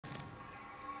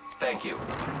Thank you.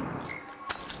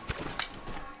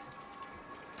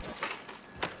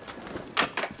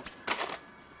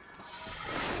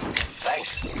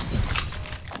 Thanks.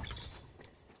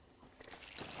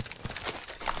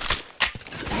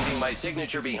 Leaving my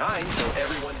signature behind so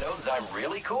everyone knows I'm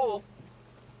really cool.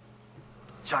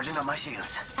 Charging up my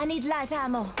shields. I need light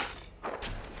ammo.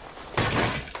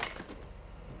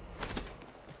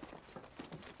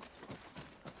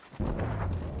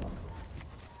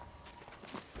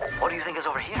 What do you think is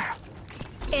over here?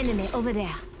 Enemy over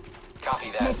there.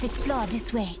 Copy that. Let's explore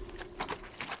this way.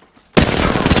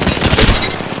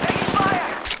 Taking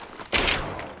fire!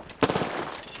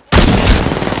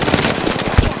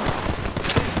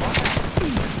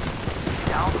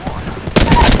 Down one.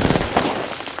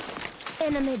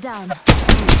 Enemy down.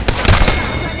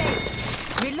 Grenade.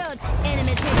 Reload.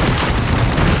 Enemy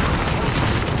taken.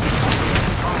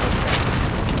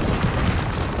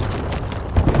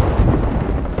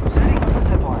 Setting up the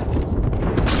support.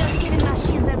 Just giving my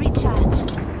shields a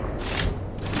recharge.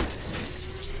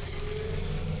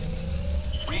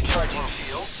 Recharging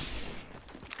shields.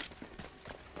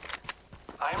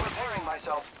 I'm repairing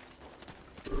myself.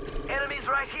 Enemies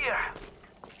right here.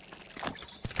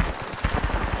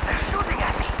 They're shooting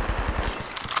at me.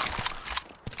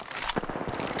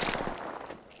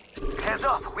 Heads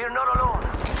up, we're not alone.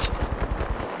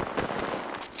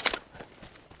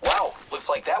 Wow, looks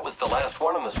like that was the last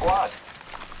one in the squad.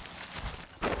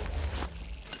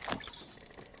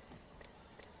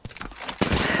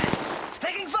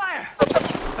 Taking fire!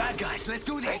 Bad guys, let's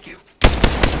do this. Thank you.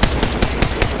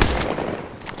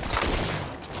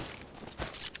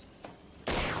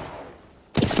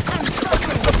 I'm stuck.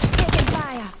 Taking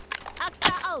fire.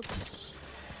 Axta out.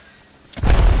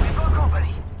 We've got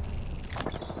company.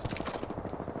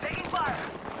 Taking fire.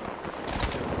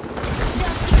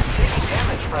 Just Taking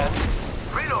damage, friend.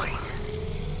 Reloading.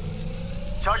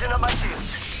 Charging up my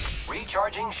shields.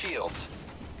 Recharging shields.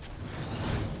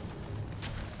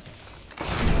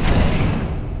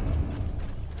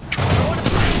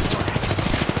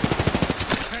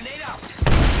 Grenade out.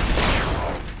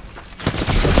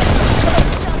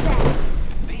 shot at.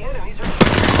 The enemies are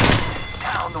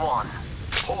Down one.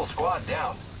 whole squad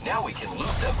down. Now we can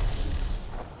loot them.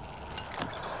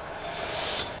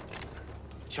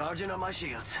 Charging up my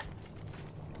shields.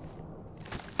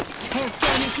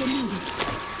 Healthcare if you need it.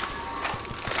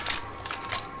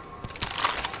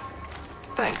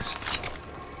 Thanks.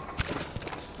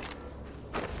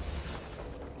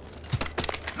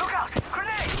 Look out!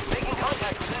 Grenade! Making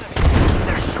contact with enemies.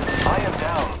 They're shooting. I am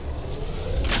down.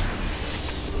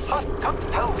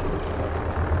 Help!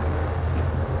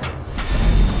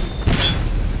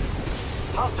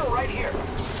 Hostile right here.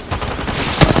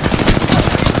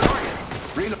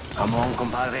 Reload. Come on,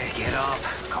 compadre, get up.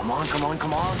 Come on, come on,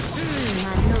 come on.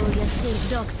 I know you take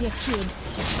dogs your kid,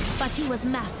 but he was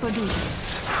mass-produced.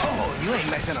 Oh, you ain't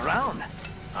messing around.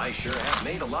 I sure have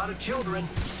made a lot of children.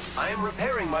 I am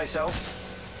repairing myself.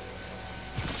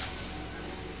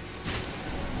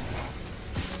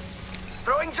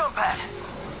 Throwing jump pad.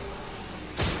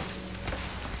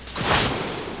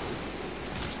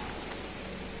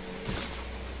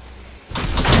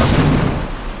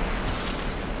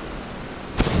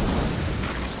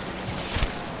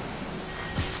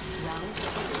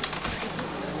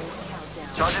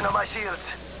 Charging on my shields.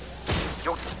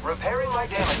 You're repairing my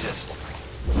damages.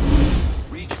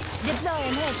 Reach.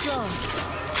 Deploying head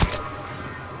drone.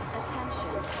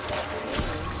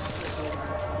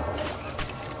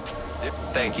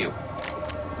 Thank you.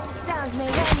 Thank me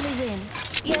when we win.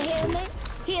 You hear me?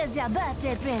 Here's your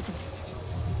birthday present.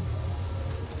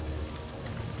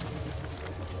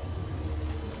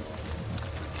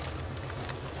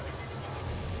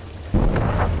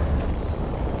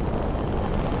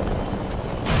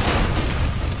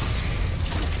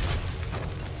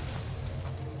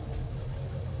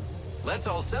 Let's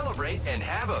all celebrate and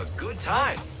have a good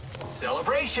time.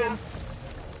 Celebration!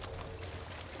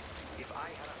 If I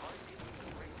had a heartbeat, it would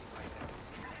be racing right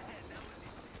now.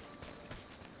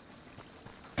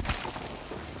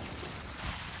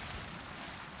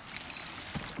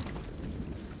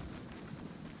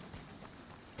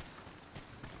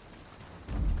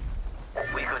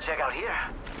 We could check out here.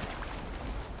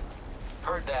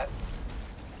 Heard that.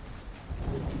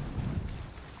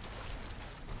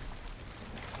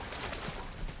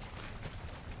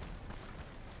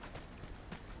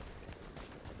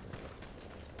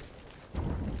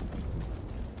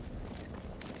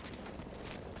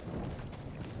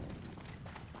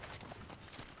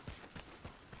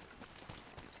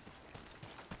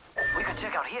 We could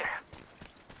check out here.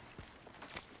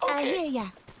 I Okay. hear ya.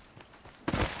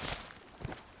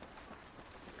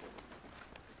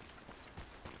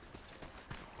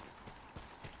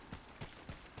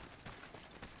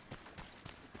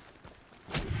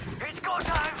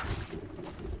 time!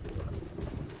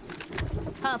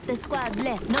 Half the squad's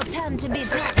left. No time to be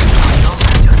done.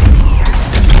 Just in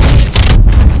here.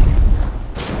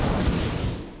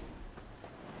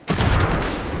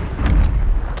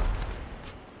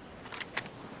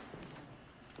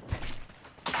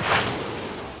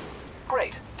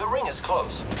 Great. The ring is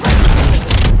close.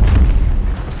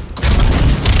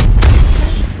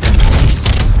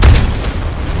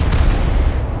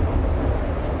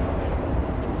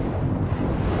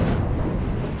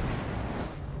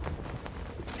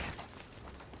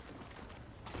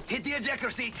 Hit the ejector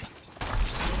seat.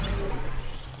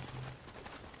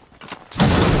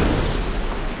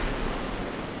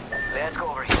 Let's go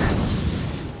over here.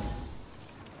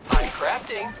 I'm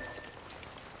crafting.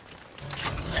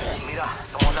 Mira,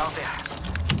 someone's out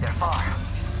there. They're far.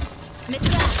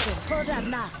 Mitrace, hold up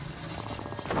now.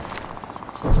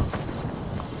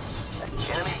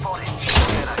 Enemy spotted.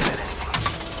 Then I said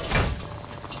anything.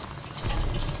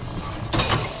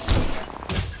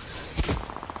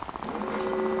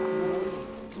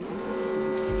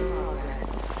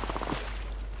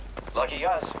 Lucky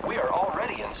us, we are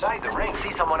already inside the ring.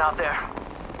 See someone out there.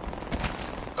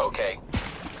 Okay.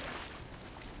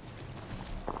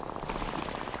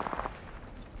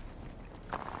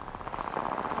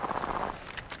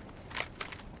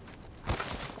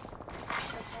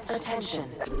 Attention.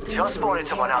 Just spotted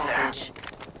someone out there. Package.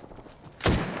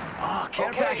 Oh, care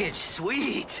Okay. package.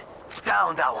 Sweet.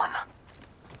 Down that one.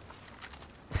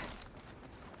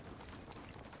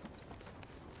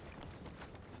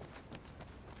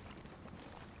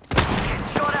 Get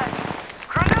shot at.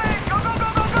 Grenade! Go, go, go,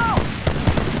 go, go!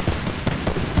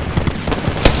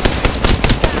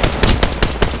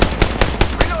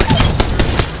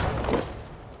 Reloading.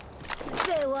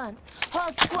 Say one.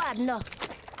 Whole squad no.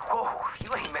 Whoa, you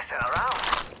ain't messing around.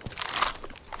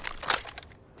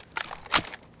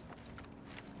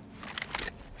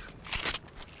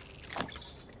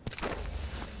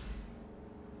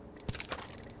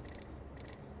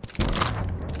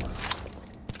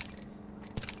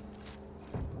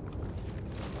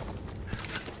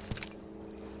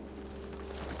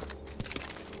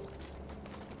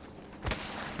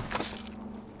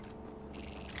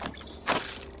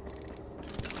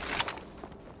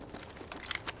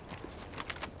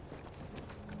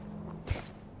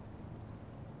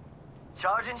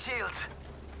 Charging shields.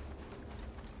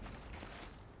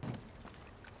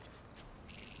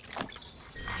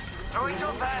 Throwing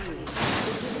jump pad.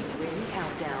 Ring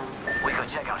countdown. We could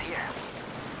check out here.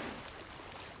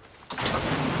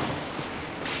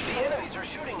 The enemies are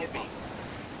shooting at me.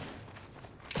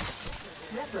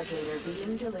 Replicator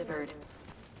being delivered.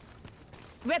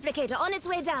 Replicator on its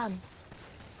way down.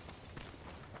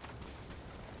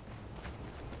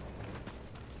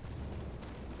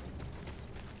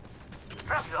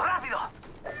 Rápido, rápido!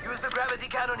 Use the gravity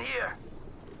cannon here.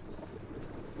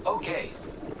 Okay.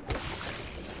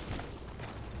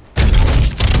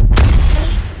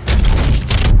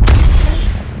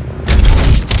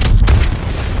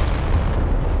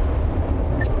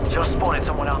 Just spotted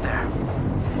someone out there.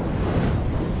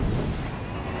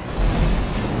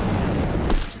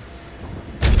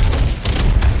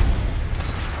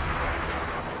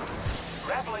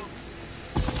 Grappling.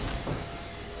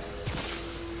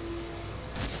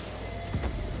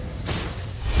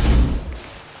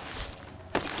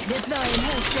 Deploying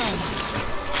Hellstrom.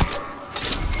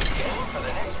 Aiming for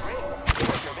the next ring.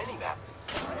 Here's your mini-map.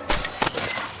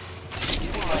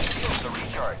 Giving my shields a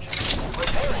recharge.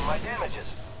 Repairing my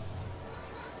damages.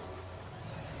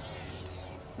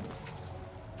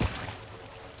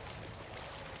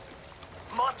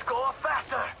 Must go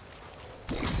faster.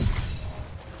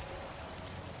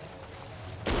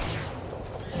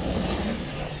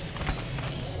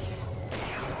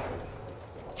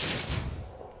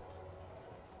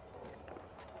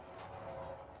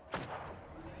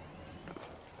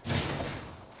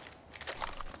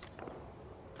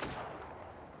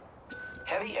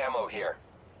 Heavy ammo here.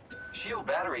 Shield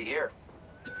battery here.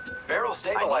 Barrel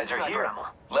stabilizer sniper here. ammo.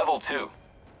 Level 2.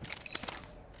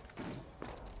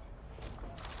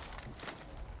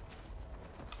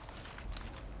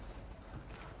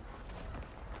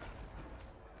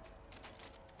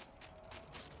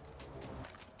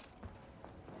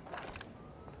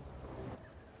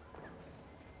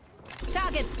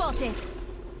 Target spotted.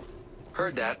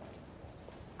 Heard that.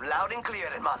 Loud and clear,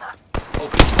 hermana.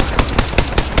 Open fire.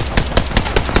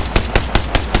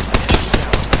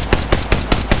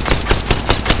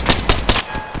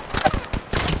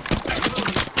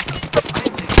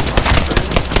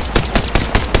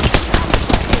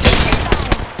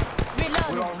 We're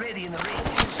Reloading. already in the ring.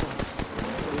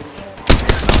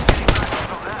 There's no getting back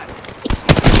from that.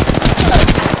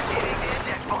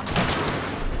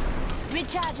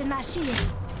 my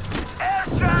shields.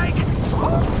 Airstrike!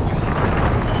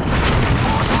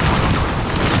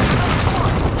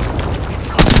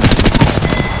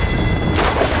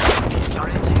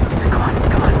 Charging shields. Come on,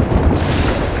 come on.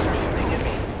 They're shooting at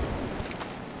me.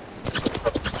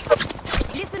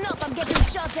 Listen up, I'm getting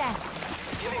shot at.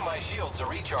 Giving my shields a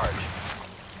recharge.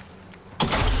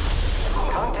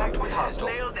 Contact with hostile.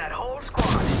 Nailed that whole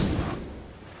squad.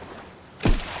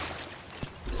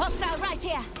 Hostile right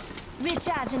here.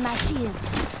 Recharging my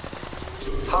shields.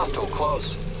 Hostile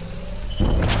close.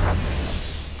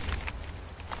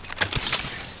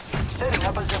 Setting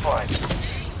up a zipline.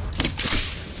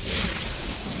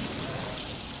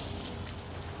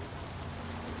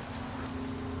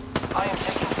 I am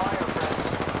taking fire, friends.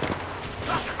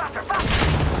 Faster, faster, faster!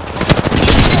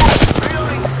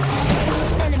 Reloading!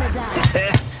 Enemy down.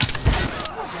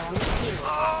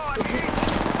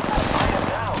 I am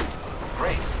down.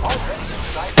 Great. Already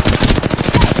inside.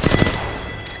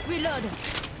 Reloading.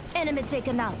 Enemy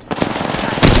taken out.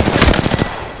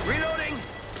 Reloading!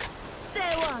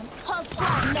 Say one. Whole squad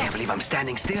Can't left. believe I'm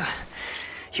standing still.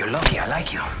 You're lucky I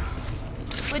like you.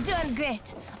 We're doing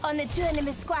great. Only 2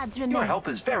 enemy squads Your remain. help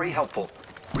is very helpful.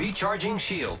 Recharging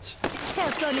shields.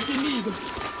 Help on if you need it.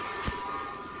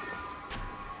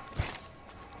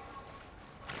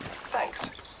 Thanks.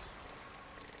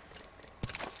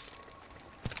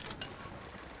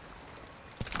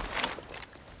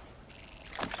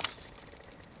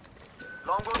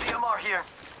 Longbow DMR here.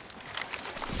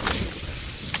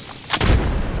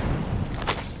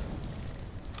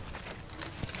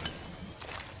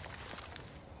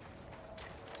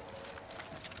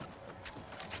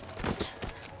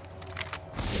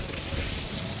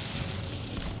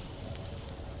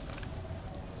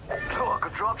 Oh, a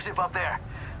good dropship up there.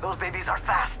 Those babies are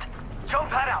fast. Jump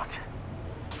pad out.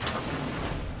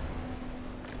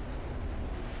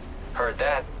 Heard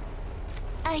that.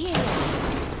 I hear you.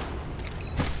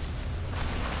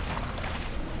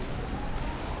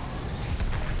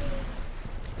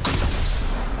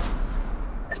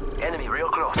 Enemy real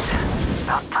close.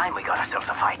 About time we got ourselves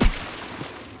a fight.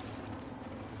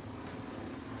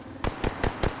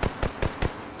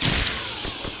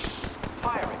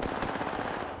 Firing.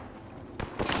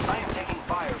 I am taking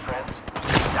fire, friends.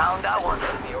 Down that one.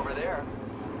 Enemy over there.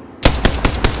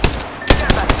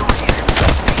 Stand back door here.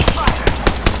 Taking fire.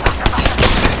 Faster, faster.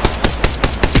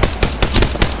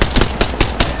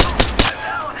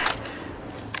 Down.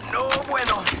 No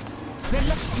bueno.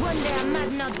 One day I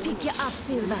might not pick you up,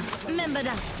 Silva. Remember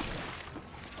that.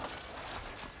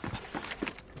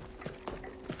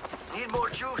 Need more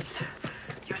juice.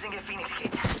 Using a Phoenix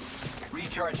kit.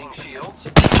 Recharging shields.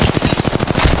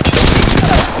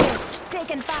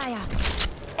 Taking fire.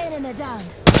 Enemy down.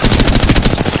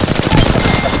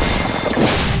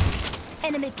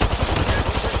 Enemy kill.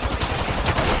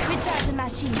 Recharging my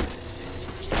shields.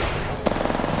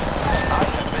 I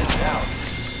have been down.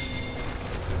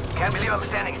 Can't believe I'm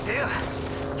standing still.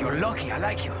 You're lucky I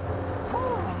like you.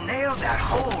 Ooh, nailed that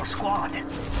whole squad.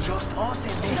 Just us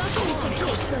in this. Don't finish a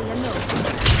kick so you know.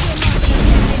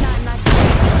 You're not gonna 69 like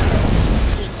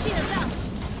Keep shields out.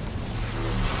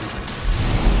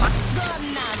 Go on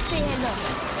now, say hello.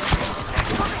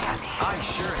 I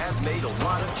sure have made a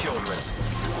lot of children.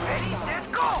 Ready, set,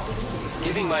 go!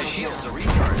 Giving my shields a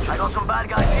recharge. I got some bad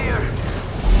guys here.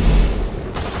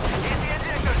 Get the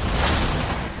injectors.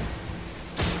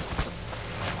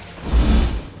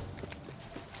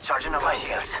 Charging up my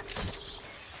shields.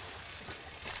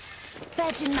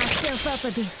 Patching myself up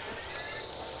a bit.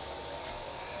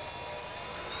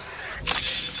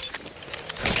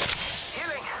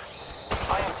 Healing.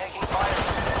 I am taking fire.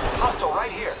 Hostile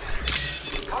right here.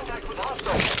 Contact with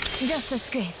hostile. Just a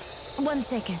scrape. 1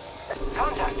 second.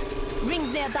 Contact.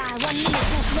 Rings nearby. 1 minute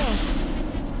too close.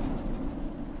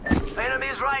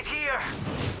 Enemies right here.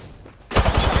 I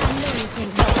know you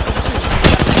think that's secure.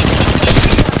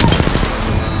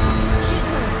 Shoot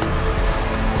her.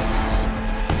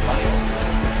 My ultimate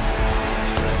is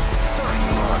ready. Sorry,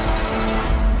 you lost.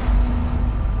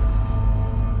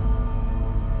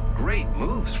 Great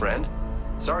moves, friend.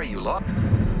 Sorry you lost.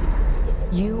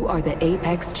 You are the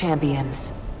Apex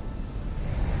Champions.